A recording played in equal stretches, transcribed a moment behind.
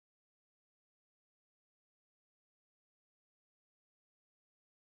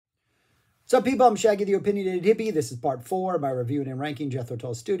Sup people, I'm Shaggy the Opinionated Hippie. This is part 4 of my reviewing and ranking Jethro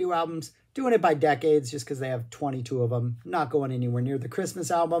Tull studio albums. Doing it by decades just because they have 22 of them. Not going anywhere near the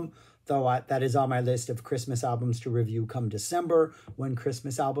Christmas album, though that is on my list of Christmas albums to review come December, when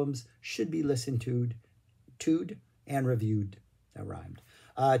Christmas albums should be listened to and reviewed. That rhymed.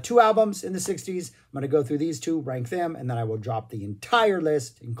 2 albums in the 60s. I'm going to go through these 2, rank them, and then I will drop the entire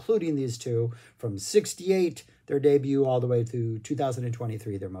list, including these 2, from 68, their debut, all the way through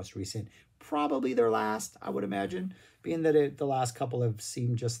 2023, their most recent. Probably their last, I would imagine, being that the last couple have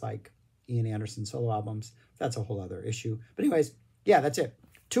seemed just like Ian Anderson solo albums. That's a whole other issue. But anyways, yeah, that's it.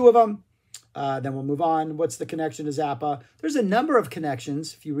 2 of them. Then we'll move on. What's the connection to Zappa? There's a number of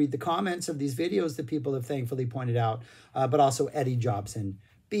connections, if you read the comments of these videos that people have thankfully pointed out, but also Eddie Jobson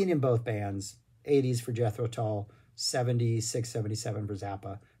being in both bands, 80s for Jethro Tull, 76, 77 for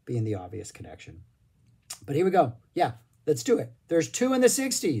Zappa, being the obvious connection. But here we go. Yeah, let's do it. There's 2 in the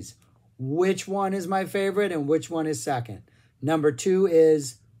 60s. Which one is my favorite and which one is second? Number 2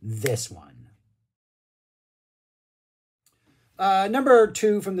 is this one. Number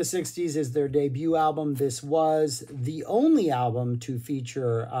 2 from the 60s is their debut album. This was the only album to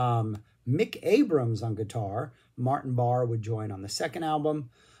feature Mick Abrams on guitar. Martin Barre would join on the second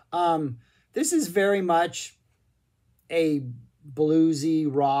album. This is very much a bluesy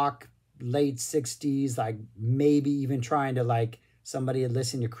rock, late 60s, like maybe even trying to like somebody had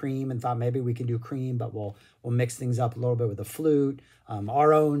listened to Cream and thought maybe we can do Cream, but we'll mix things up a little bit with the flute,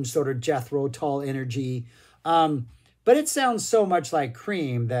 our own sort of Jethro Tull energy. But it sounds so much like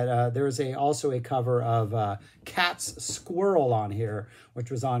Cream that there is also a cover of Cat's Squirrel on here, which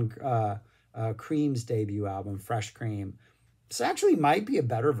was on Cream's debut album, Fresh Cream. This actually might be a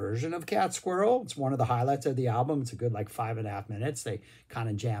better version of Cat Squirrel. It's one of the highlights of the album. It's a good like 5.5 minutes. They kind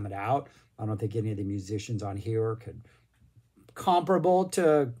of jam it out. I don't think any of the musicians on here could comparable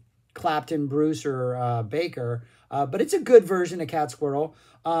to Clapton, Bruce, or Baker, but it's a good version of Cat Squirrel.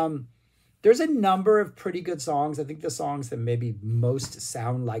 There's a number of pretty good songs. I think the songs that maybe most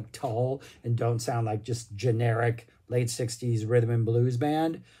sound like Tull and don't sound like just generic late 60s rhythm and blues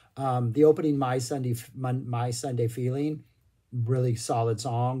band. The opening My Sunday Feeling, really solid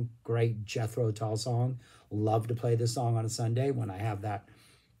song, great Jethro Tull song. Love to play this song on a Sunday when I have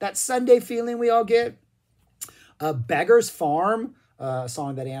that Sunday feeling we all get. Beggar's Farm, a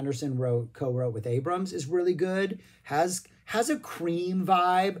song that Anderson co-wrote with Abrams, is really good. Has a Cream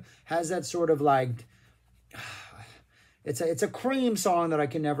vibe. Has that sort of like, it's a Cream song that I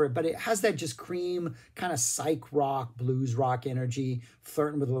can never, but it has that just Cream kind of psych rock, blues rock energy,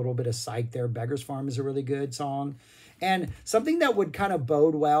 flirting with a little bit of psych there. Beggar's Farm is a really good song. And something that would kind of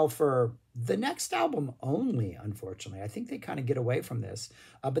bode well for the next album only, unfortunately. I think they kind of get away from this.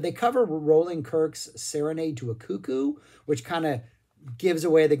 But they cover Roland Kirk's Serenade to a Cuckoo, which kind of gives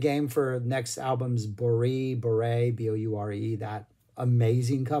away the game for next album's Boure, B-O-U-R-E, that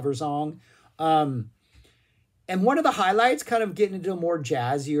amazing cover song. And one of the highlights, kind of getting into a more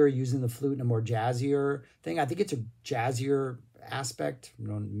jazzier, using the flute in a more jazzier thing. I think it's a jazzier aspect.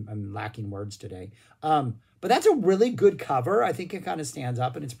 I'm lacking words today. But that's a really good cover. I think it kind of stands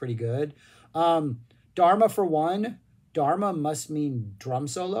up and it's pretty good. Dharma for one. Dharma must mean drum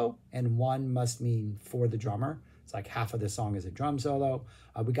solo and one must mean for the drummer. It's like half of the song is a drum solo.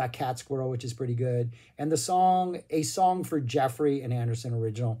 We got Cat Squirrel, which is pretty good. And the song, A Song for Jeffrey, an Anderson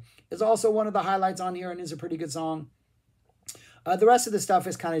original, is also one of the highlights on here and is a pretty good song. The rest of the stuff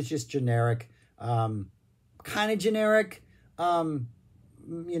is kind of just generic.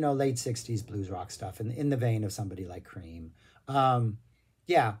 You know, late 60s blues rock stuff in the vein of somebody like Cream.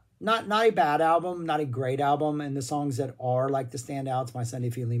 Yeah, not a bad album, not a great album. And the songs that are like the standouts, My Sunday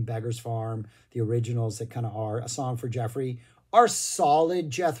Feeling, Beggar's Farm, the originals that kind of are A Song for Jeffrey, are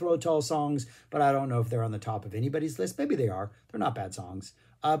solid Jethro Tull songs, but I don't know if they're on the top of anybody's list. Maybe they are. They're not bad songs.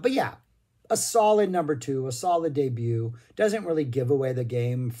 But yeah, a solid number 2, a solid debut. Doesn't really give away the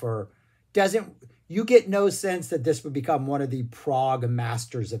game for... You get no sense that this would become one of the prog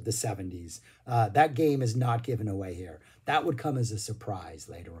masters of the 70s. That game is not given away here. That would come as a surprise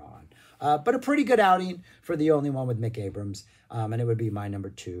later on. But a pretty good outing for the only one with Mick Abrams. And it would be my number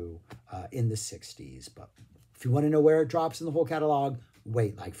 2 in the 60s. But if you want to know where it drops in the whole catalog,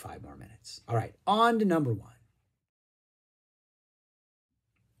 wait like 5 more minutes. All right, on to number 1.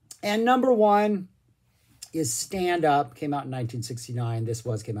 And number 1 is Stand Up. Came out in 1969. This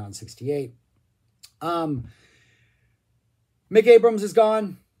came out in 68. Mick Abrams is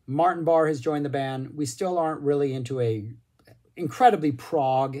gone. Martin Barre has joined the band. We still aren't really into a incredibly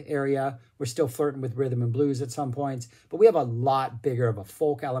prog area. We're still flirting with rhythm and blues at some points, but we have a lot bigger of a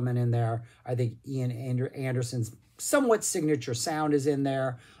folk element in there. I think Ian Anderson's somewhat signature sound is in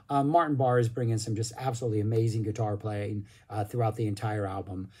there. Martin Barre is bringing some just absolutely amazing guitar playing throughout the entire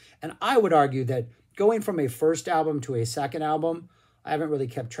album. And I would argue that going from a first album to a second album, I haven't really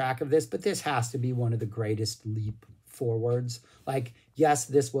kept track of this, but this has to be one of the greatest leap forwards. Like, yes,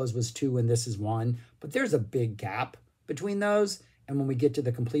 this was 2 and this is 1, but there's a big gap between those. And when we get to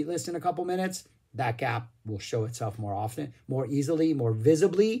the complete list in a couple minutes, that gap will show itself more often, more easily, more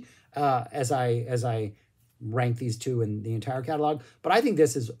visibly as I rank these 2 in the entire catalog. But I think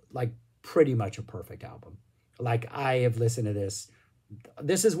this is like pretty much a perfect album. Like, I have listened to this.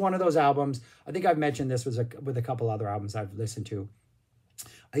 This is one of those albums. I think I've mentioned this with a couple other albums I've listened to.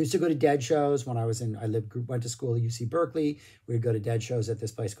 I used to go to Dead shows when I went to school at UC Berkeley. We'd go to Dead shows at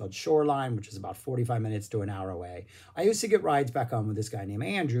this place called Shoreline, which is about 45 minutes to an hour away. I used to get rides back home with this guy named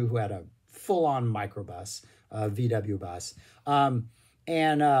Andrew, who had a full-on microbus, VW bus.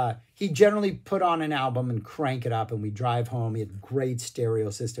 And he generally put on an album and crank it up, and we'd drive home. He had a great stereo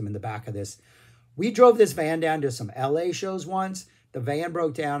system in the back of this. We drove this van down to some LA shows once. The van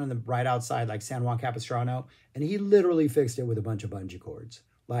broke down right outside, like San Juan Capistrano, and he literally fixed it with a bunch of bungee cords.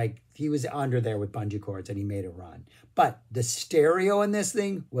 Like, he was under there with bungee cords and he made it run. But the stereo in this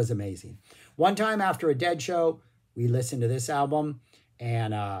thing was amazing. One time after a Dead show, we listened to this album,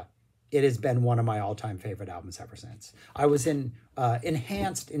 and it has been one of my all-time favorite albums ever since. I was in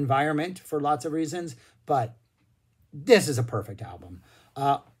enhanced environment for lots of reasons, but this is a perfect album.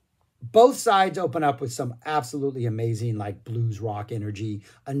 Both sides open up with some absolutely amazing, like, blues rock energy.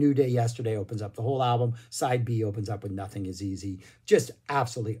 A New Day Yesterday opens up the whole album. Side B opens up with Nothing Is Easy. Just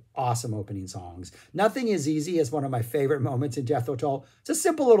absolutely awesome opening songs. Nothing Is Easy is one of my favorite moments in Jethro Tull. It's a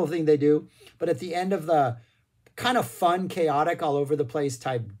simple little thing they do, but at the end of the kind of fun, chaotic, all over the place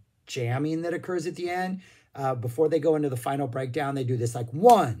type jamming that occurs at the end, before they go into the final breakdown, they do this like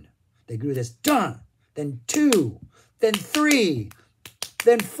 1. They do this dun, then 2, then 3,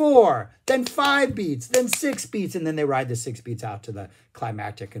 then 4, then 5 beats, then 6 beats, and then they ride the 6 beats out to the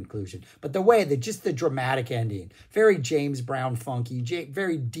climactic conclusion. But the way, just the dramatic ending, very James Brown funky,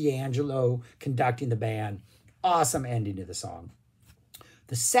 very D'Angelo conducting the band. Awesome ending to the song.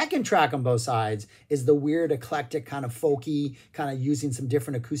 The second track on both sides is the weird, eclectic, kind of folky, kind of using some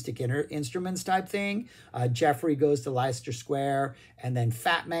different acoustic instruments type thing. Jeffrey Goes to Leicester Square, and then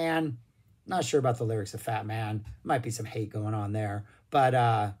Fat Man. Not sure about the lyrics of Fat Man. Might be some hate going on there. But,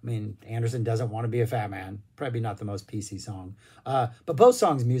 I mean, Anderson doesn't want to be a fat man. Probably not the most PC song. But both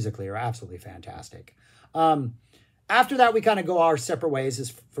songs musically are absolutely fantastic. After that, we kind of go our separate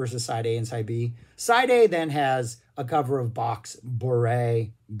ways versus side A and side B. Side A then has a cover of Bach's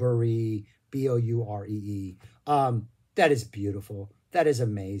Bourrée, B-O-U-R-E-E. That is beautiful. That is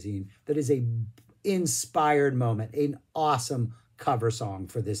amazing. That is a inspired moment. An awesome cover song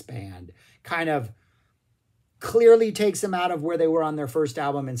for this band. Kind of clearly takes them out of where they were on their first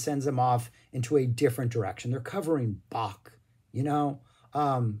album and sends them off into a different direction. They're covering Bach, you know?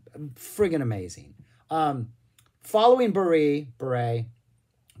 Friggin' amazing. Following Bourrée,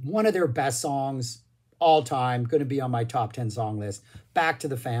 one of their best songs all time, going to be on my top 10 song list, Back to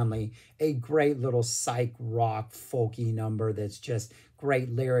the Family, a great little psych rock folky number that's just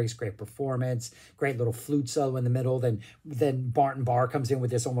great lyrics, great performance, great little flute solo in the middle. Then Martin Barre comes in with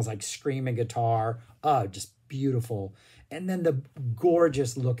this almost like screaming guitar. Just beautiful. And then the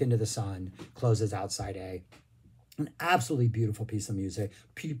gorgeous Look Into the Sun closes out side A. An absolutely beautiful piece of music.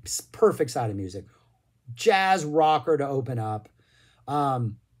 Perfect side of music. Jazz rocker to open up.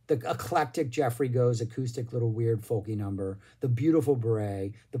 The eclectic Jeffrey Goes acoustic little weird folky number. The beautiful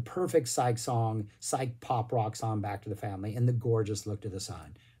Bourrée. The perfect psych song, psych pop rock song, Back to the Family. And the gorgeous Look to the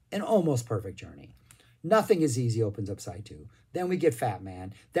Sun. An almost perfect journey. Nothing Is Easy opens up side 2. Then we get Fat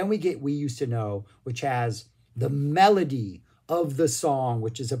Man. Then we get We Used to Know, which has the melody of the song,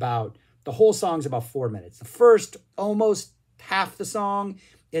 which is about, the whole song's about 4 minutes. The first almost half the song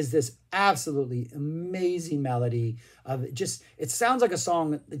is this absolutely amazing melody of just, it sounds like a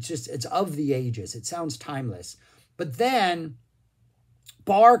song, it's of the ages. It sounds timeless. But then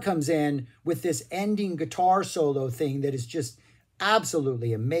Barre comes in with this ending guitar solo thing that is just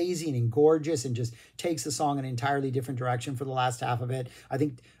absolutely amazing and gorgeous and just takes the song in an entirely different direction for the last half of it. I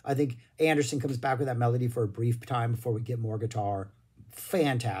think Anderson comes back with that melody for a brief time before we get more guitar.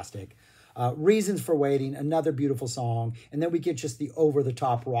 Fantastic. Reasons for Waiting, another beautiful song. And then we get just the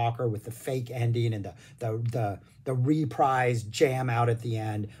over-the-top rocker with the fake ending and the reprised jam out at the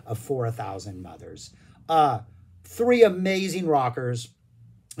end of For a Thousand Mothers. 3 amazing rockers.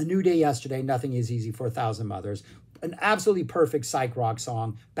 A New Day Yesterday, Nothing Is Easy, For a Thousand Mothers. an absolutely perfect psych rock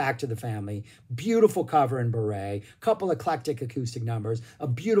song, Back to the Family. Beautiful cover in Beret. Couple eclectic acoustic numbers. A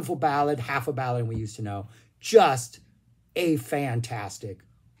beautiful ballad, half a ballad we used to know. Just a fantastic,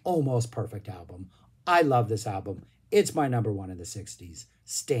 almost perfect album. I love this album. It's my number one in the 60s.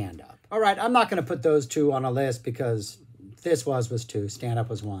 Stand Up. All right, I'm not going to put those two on a list because this was two. Stand Up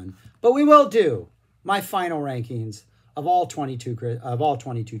was one. But we will do my final rankings of all 22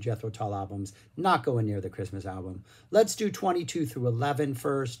 Jethro Tull albums, not going near the Christmas album. Let's do 22 through 11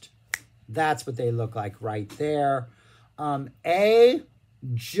 first. That's what they look like right there. A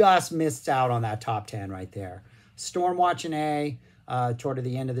just missed out on that top 10 right there. Stormwatch and A, toward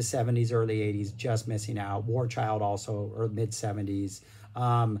the end of the 70s, early 80s, just missing out. War Child also, or mid 70s.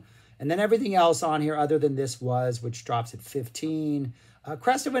 And then everything else on here other than This Was, which drops at 15.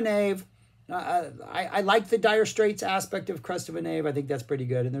 Crest of a Knave. I like the Dire Straits aspect of Crest of a Knave. I think that's pretty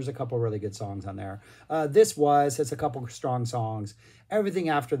good. And there's a couple really good songs on there. This Was has a couple strong songs. Everything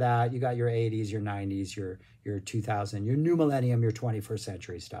after that, you got your 80s, your 90s, your 2000, your new millennium, your 21st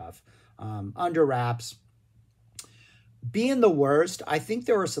century stuff. Under Wraps. Being the worst, I think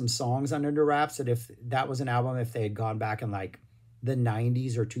there were some songs on Under Wraps that if that was an album, if they had gone back in like the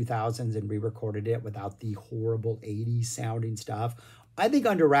 90s or 2000s and re-recorded it without the horrible 80s sounding stuff, I think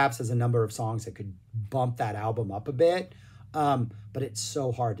Under Wraps has a number of songs that could bump that album up a bit. But it's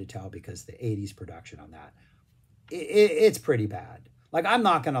so hard to tell because the 80s production on that, it's pretty bad. Like, I'm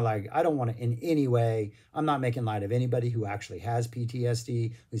not going to I don't want to in any way, I'm not making light of anybody who actually has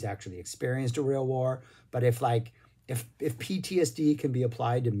PTSD, who's actually experienced a real war. But if PTSD can be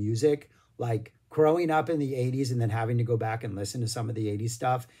applied to music, like growing up in the 80s and then having to go back and listen to some of the 80s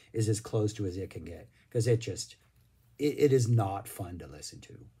stuff is as close to as it can get. Because it is not fun to listen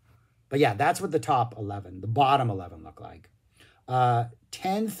to. But yeah, that's what the top 11, the bottom 11 look like.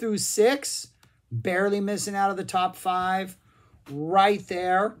 10 through 6, barely missing out of the top 5. Right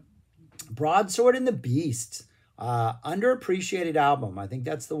there. Broadsword and the Beast. Underappreciated album. I think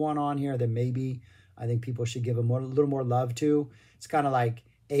that's the one on here that maybe I think people should give a little more love to. It's kind of like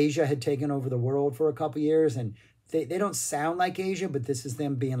Asia had taken over the world for a couple years, and they don't sound like Asia, but this is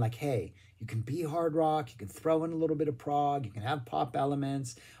them being like, hey, you can be hard rock, you can throw in a little bit of prog, you can have pop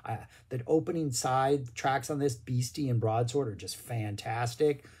elements. That opening side tracks on this, Beastie and Broadsword, are just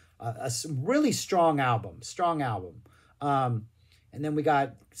fantastic. A really strong album. And then we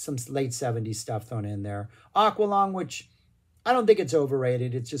got some late 70s stuff thrown in there. Aqualung, which I don't think it's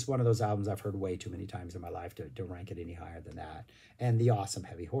overrated. It's just one of those albums I've heard way too many times in my life to rank it any higher than that. And The Awesome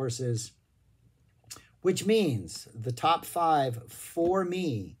Heavy Horses, which means the top 5 for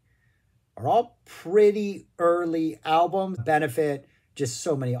me are all pretty early albums. Benefit just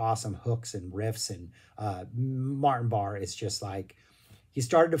so many awesome hooks and riffs. And Martin Barre is just like, he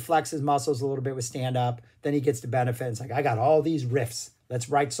started to flex his muscles a little bit with Stand Up. Then he gets to Benefit. It's like, I got all these riffs. Let's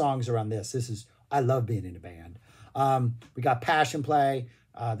write songs around this. I love being in a band. We got Passion Play,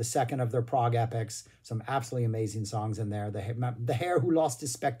 the second of their prog epics. Some absolutely amazing songs in there. The Hare Who Lost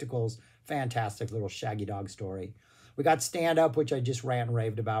His Spectacles, fantastic little Shaggy Dog story. We got Stand Up, which I just rant and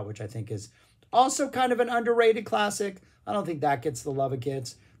raved about, which I think is also kind of an underrated classic. I don't think that gets the love it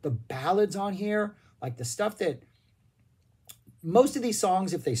gets. The ballads on here, like the stuff that most of these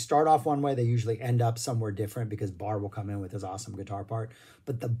songs, if they start off one way, they usually end up somewhere different because Barre will come in with his awesome guitar part.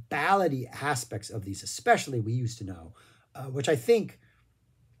 But the ballady aspects of these, especially We Used to Know, which I think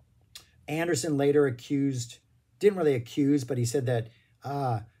Anderson later didn't really accuse, but he said that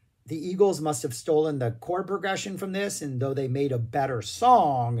the Eagles must have stolen the chord progression from this, and though they made a better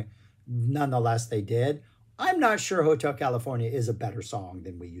song, nonetheless they did. I'm not sure Hotel California is a better song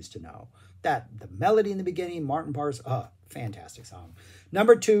than We Used to Know. The melody in the beginning, Martin Barre's, fantastic song.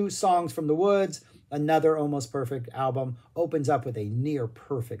 Number 2, Songs from the Woods, another almost perfect album, opens up with a near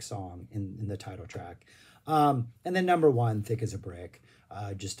perfect song in the title track. And then number 1, Thick as a Brick,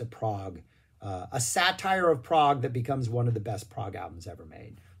 just a satire of prog that becomes one of the best prog albums ever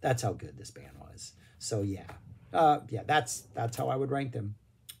made. That's how good this band was. So yeah, that's how I would rank them.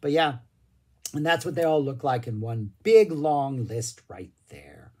 But yeah, and that's what they all look like in one big long list right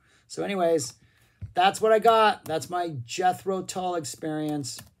there. So anyways, that's what I got. That's my Jethro Tull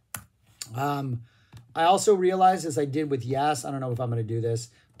experience. I also realized, as I did with Yes, I don't know if I'm going to do this,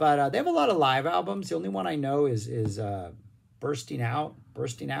 but they have a lot of live albums. The only one I know is Bursting Out.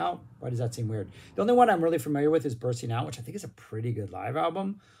 Why does that seem weird? The only one I'm really familiar with is Bursting Out, which I think is a pretty good live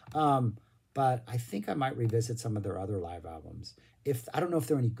album. But I think I might revisit some of their other live albums. I don't know if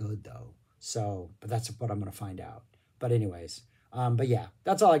they're any good though. But that's what I'm going to find out. But anyways, but yeah,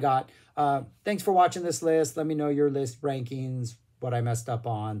 that's all I got. Thanks for watching this list. Let me know your list rankings, what I messed up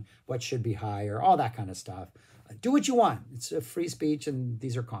on, what should be higher, all that kind of stuff. Do what you want. It's a free speech, and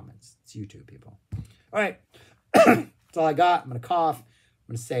these are comments. It's YouTube, people. All right. That's all I got. I'm going to cough.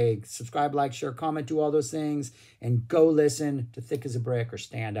 I'm going to say subscribe, like, share, comment, do all those things, and go listen to Thick as a Brick or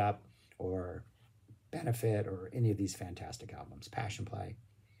Stand Up or Benefit or any of these fantastic albums. Passion Play.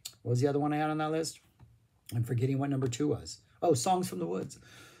 What was the other one I had on that list? I'm forgetting what number 2 was. Oh, Songs from the Woods.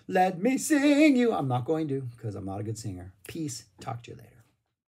 Let me sing you. I'm not going to because I'm not a good singer. Peace. Talk to you later.